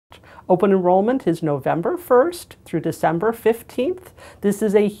Open enrollment is November 1st through December 15th. This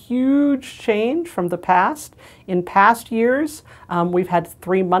is a huge change from the past. In past years, we've had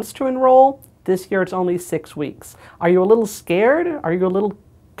 3 months to enroll. This year it's only 6 weeks. Are you a little scared? Are you a little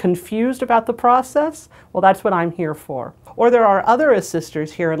confused about the process? Well, that's what I'm here for. Or there are other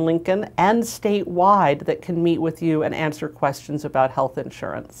assisters here in Lincoln and statewide that can meet with you and answer questions about health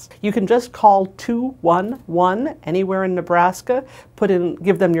insurance. You can just call 211 anywhere in Nebraska,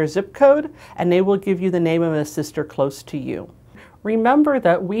 give them your zip code, and they will give you the name of an assister close to you. Remember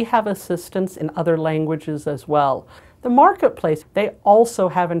that we have assistants in other languages as well. The marketplace, they also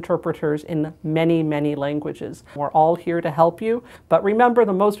have interpreters in many, many languages. We're all here to help you, but remember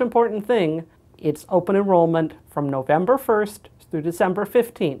the most important thing, it's open enrollment from November 1st through December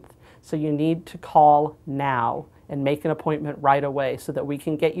 15th. So you need to call now and make an appointment right away so that we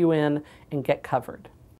can get you in and get covered.